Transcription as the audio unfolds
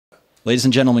Ladies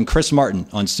and gentlemen, Chris Martin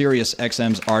on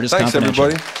SiriusXM's Artist Confidential.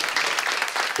 Thanks, everybody.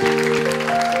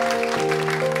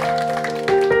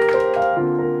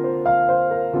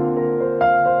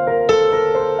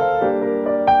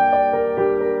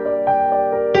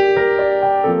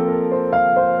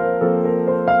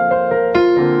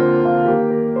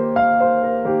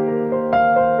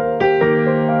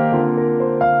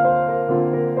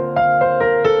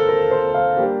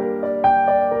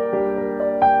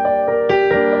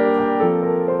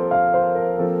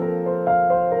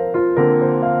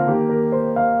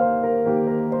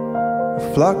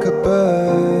 A flock of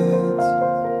birds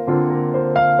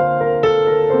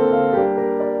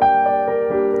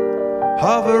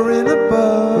hovering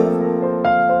above,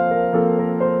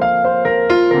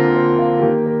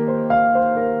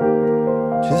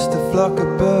 just a flock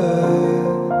of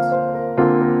birds.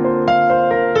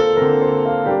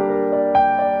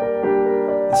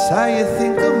 That's how you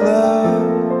think of love.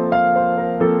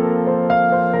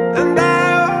 And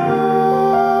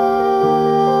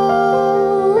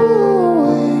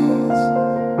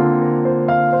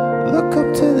look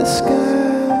up to the sky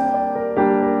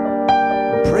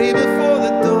and pray before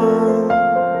the dawn,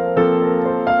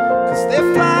 'cause they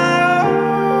fly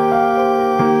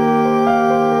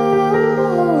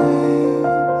always.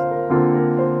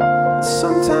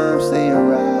 Sometimes they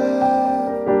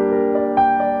arrive,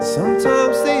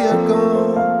 sometimes they are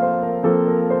gone.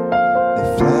 They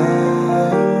fly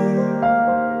on.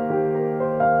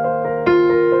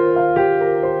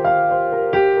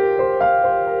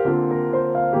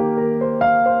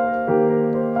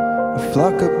 A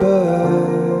flock of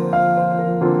birds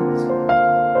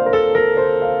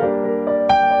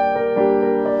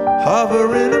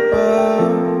hovering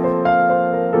above,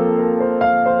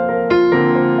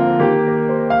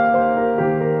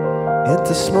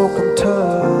 into smoke and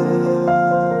turn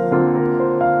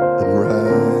and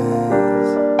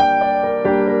rise,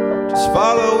 just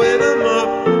following them up.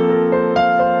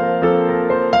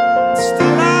 Still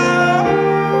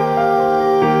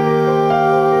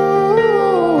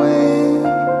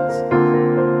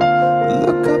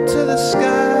look up to the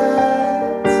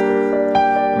skies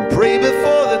and pray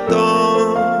before the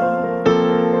dawn,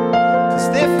 'cause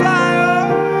they fly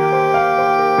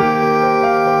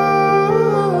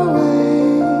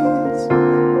always.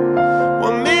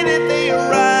 One minute they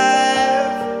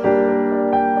arrive,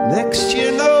 next you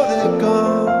know they're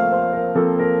gone.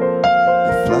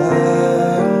 They fly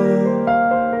on.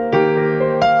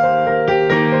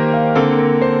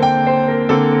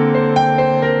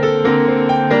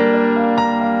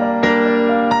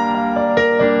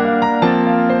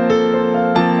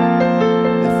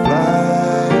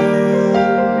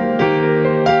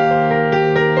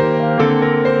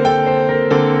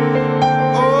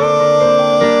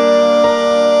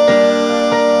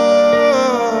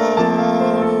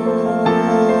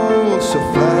 So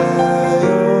fly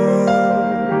on,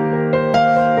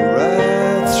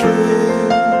 right through.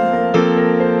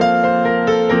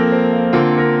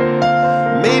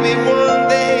 Maybe one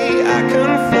day I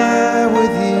can fly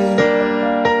with you.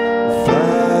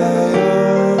 Fly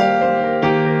on,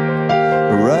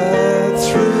 right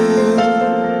through.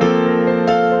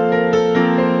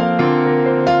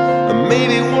 And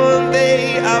maybe one day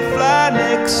I'll fly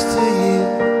next to you.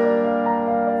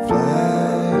 Fly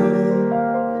on.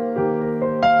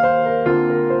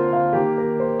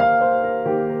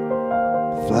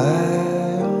 Fly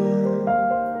on,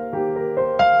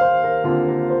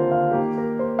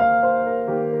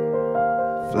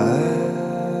 fly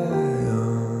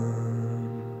on.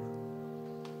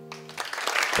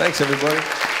 Thanks, everybody.